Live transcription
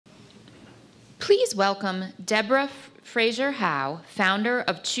Please welcome Deborah Fraser Howe, founder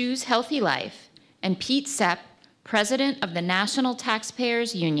of Choose Healthy Life, and Pete Sepp, president of the National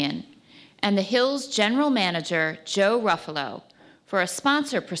Taxpayers Union, and the Hill's general manager, Joe Ruffalo, for a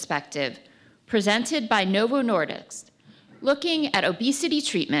sponsor perspective presented by Novo Nordisk, looking at obesity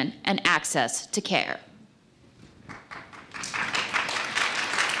treatment and access to care.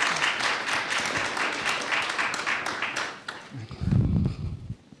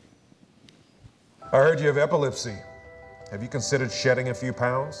 I heard you have epilepsy. Have you considered shedding a few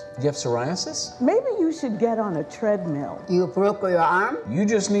pounds? You have psoriasis? Maybe you should get on a treadmill. You broke your arm? You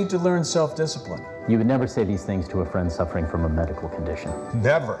just need to learn self-discipline. You would never say these things to a friend suffering from a medical condition.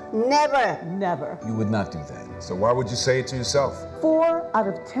 Never. Never. Never. You would not do that. So why would you say it to yourself? 4 out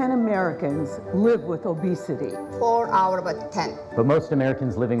of 10 Americans live with obesity. 4 out of 10. But most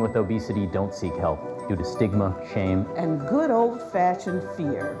Americans living with obesity don't seek help due to stigma, shame, And good old-fashioned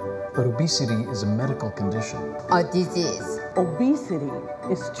fear. But obesity is a medical condition. A disease. Obesity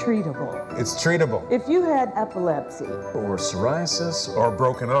is treatable. It's treatable. If you had epilepsy, Or psoriasis, Or a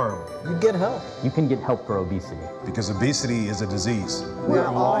broken arm. you get help. you can get help for obesity. Because obesity is a disease. We're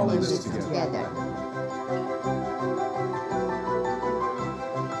all in this this together.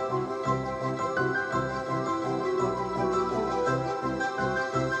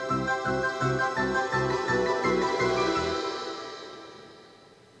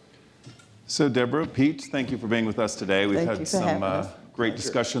 So Deborah, Pete, thank you for being with us today. We've Thank had you for having some us. great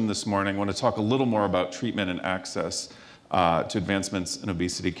discussion this morning. I want to talk a little more about treatment and access to advancements in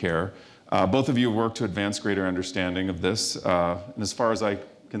obesity care. Both of you have worked to advance greater understanding of this. And as far as I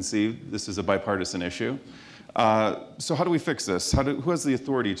can see, this is a bipartisan issue. So how do we fix this? Who has the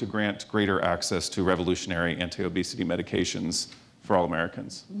authority to grant greater access to revolutionary anti-obesity medications for all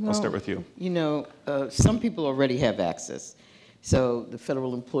Americans? I'll start with you. You know, some people already have access. So the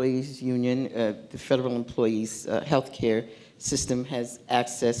Federal Employees Union, the Federal Employees Healthcare System has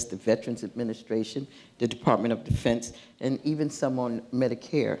access, the Veterans Administration, the Department of Defense, and even some on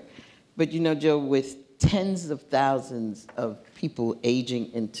Medicare. But you know, Joe, with tens of thousands of people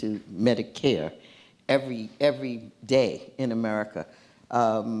aging into Medicare every day in America,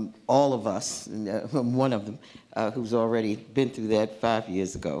 all of us, one of them, who's already been through that 5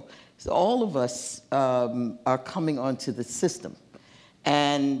 years ago. So all of us are coming onto the system.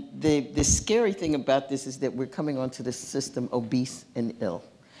 And the scary thing about this is that we're coming onto the system obese and ill.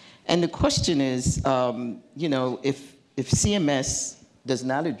 And the question is, you know, if CMS does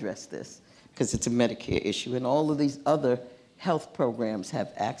not address this, because it's a Medicare issue, and all of these other health programs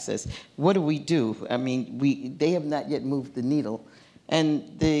have access, what do? I mean, they have not yet moved the needle.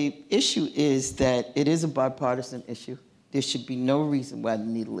 And the issue is that it is a bipartisan issue. There should be no reason why the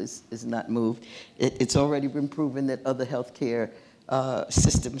needle is not moved. It's already been proven that other healthcare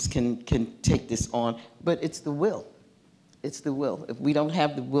systems can take this on, but it's the will. It's the will. If we don't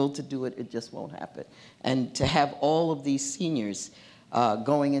have the will to do it, it just won't happen. And to have all of these seniors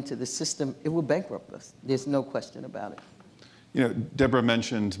going into the system, it will bankrupt us. There's no question about it. You know, Deborah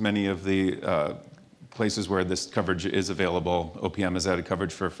mentioned many of the places where this coverage is available. OPM has added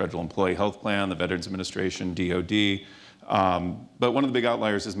coverage for Federal Employee Health Plan, the Veterans Administration, DOD. But one of the big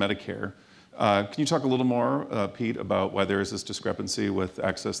outliers is Medicare. Can you talk a little more, Pete, about why there is this discrepancy with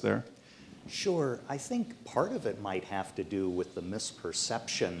access there? Sure. I think part of it might have to do with the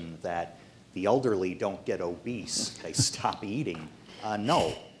misperception that the elderly don't get obese, they stop eating.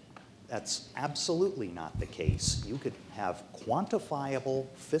 No, that's absolutely not the case. You could have quantifiable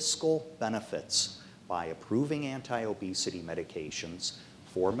fiscal benefits by approving anti-obesity medications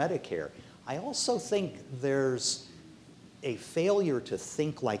for Medicare. I also think there's a failure to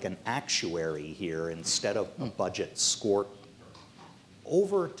think like an actuary here instead of a budget score.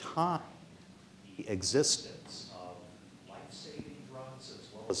 Over time, the existence of life-saving drugs as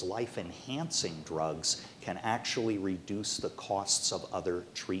well as life-enhancing drugs can actually reduce the costs of other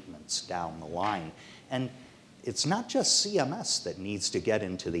treatments down the line. And it's not just CMS that needs to get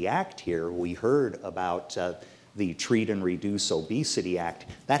into the act here. We heard about the Treat and Reduce Obesity Act.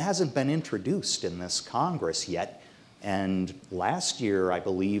 That hasn't been introduced in this Congress yet. And last year, I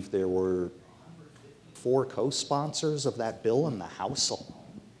believe there were 4 co-sponsors of that bill in the House alone.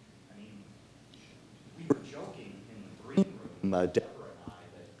 I mean, we were joking in the green room, Deborah and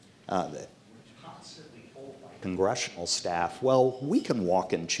I, that we're constantly told by congressional staff, well, we can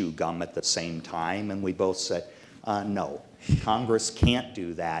walk and chew gum at the same time. And we both said, no, Congress can't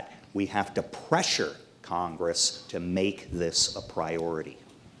do that. We have to pressure Congress to make this a priority.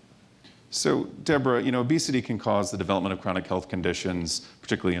 So, Deborah, you know, obesity can cause the development of chronic health conditions,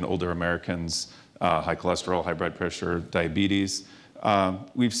 particularly in older Americans, high cholesterol, high blood pressure, diabetes.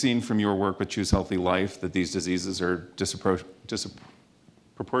 We've seen from your work with Choose Healthy Life that these diseases are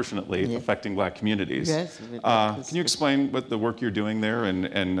disproportionately affecting Black communities. Yes. Can you explain what the work you're doing there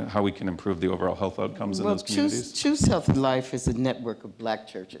and how we can improve the overall health outcomes in those communities? Choose Healthy Life is a network of Black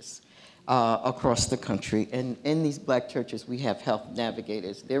churches across the country. And in these Black churches, we have health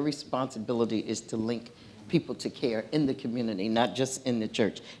navigators. Their responsibility is to link people to care in the community, not just in the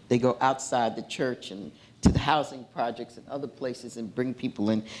church. They go outside the church and to the housing projects and other places and bring people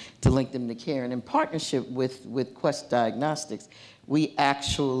in to link them to care. And in partnership with Quest Diagnostics, we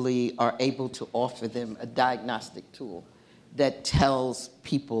actually are able to offer them a diagnostic tool that tells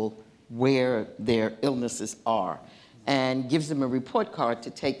people where their illnesses are and gives them a report card to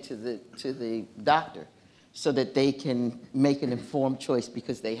take to the doctor so that they can make an informed choice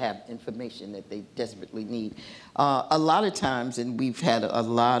because they have information that they desperately need. A lot of times, and we've had a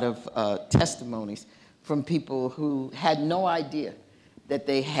lot of testimonies from people who had no idea that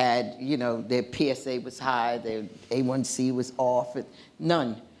they had, their PSA was high, their A1C was off,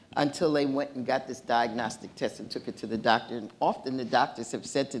 none, until they went and got this diagnostic test and took it to the doctor. And often the doctors have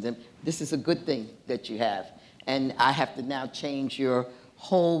said to them, this is a good thing that you have, and I have to now change your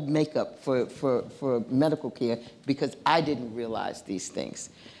whole makeup for medical care because I didn't realize these things.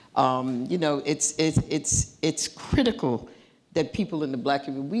 It's critical that people in the Black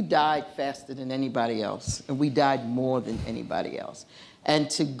community, we died faster than anybody else, and we died more than anybody else. And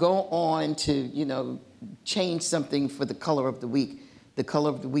to go on to, change something for the color of the week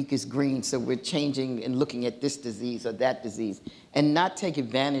is green, so we're changing and looking at this disease or that disease, and not take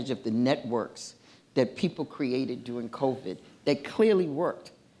advantage of the networks that people created during COVID that clearly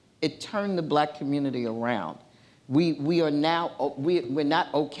worked. It turned the Black community around. We are now, we're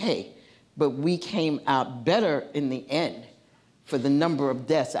not okay, but we came out better in the end for the number of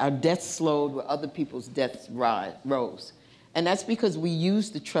deaths. Our deaths slowed where other people's deaths rose. And that's because we use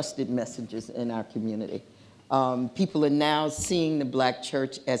the trusted messages in our community. People are now seeing the Black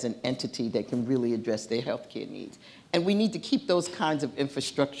church as an entity that can really address their healthcare needs. And we need to keep those kinds of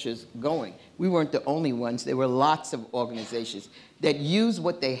infrastructures going. We weren't the only ones. There were lots of organizations that used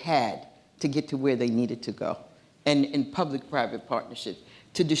what they had to get to where they needed to go, and in public-private partnerships.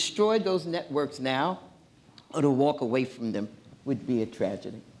 To destroy those networks now or to walk away from them would be a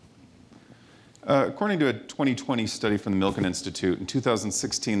tragedy. According to a 2020 study from the Milken Institute, in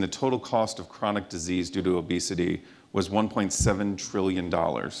 2016, the total cost of chronic disease due to obesity was $1.7 trillion,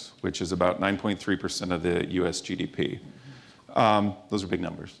 which is about 9.3% of the US GDP. Those are big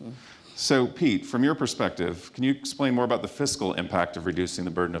numbers. So Pete, from your perspective, can you explain more about the fiscal impact of reducing the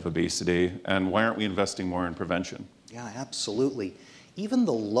burden of obesity, and why aren't we investing more in prevention? Yeah, absolutely. Even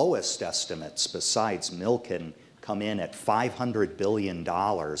the lowest estimates, besides Milken, come in at $500 billion.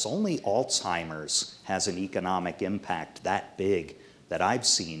 Only Alzheimer's has an economic impact that big that I've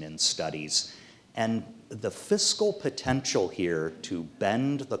seen in studies. And the fiscal potential here to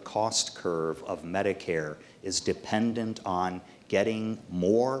bend the cost curve of Medicare is dependent on getting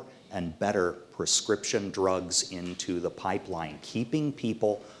more and better prescription drugs into the pipeline, keeping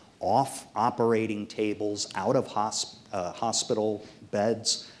people off operating tables, out of hospital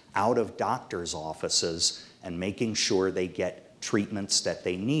beds, out of doctors' offices, and making sure they get treatments that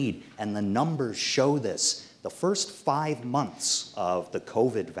they need. And the numbers show this. The first 5 months of the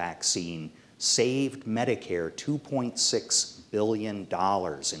COVID vaccine saved Medicare $2.6 billion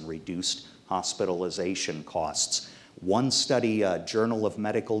in reduced hospitalization costs. One study, Journal of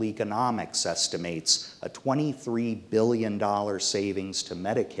Medical Economics, estimates a $23 billion savings to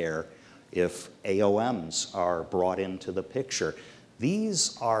Medicare if AOMs are brought into the picture.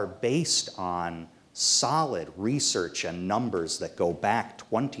 These are based on solid research and numbers that go back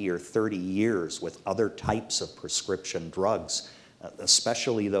 20 or 30 years with other types of prescription drugs,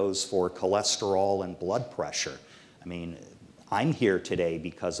 especially those for cholesterol and blood pressure. I mean, I'm here today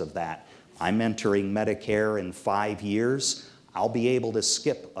because of that. I'm entering Medicare in 5 years. I'll be able to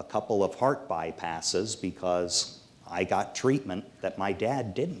skip a couple of heart bypasses because I got treatment that my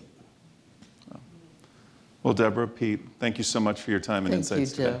dad didn't. Well, Deborah, Pete, thank you so much for your time and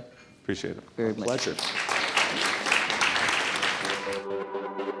insights today. Joe. Appreciate it. Very much. Pleasure.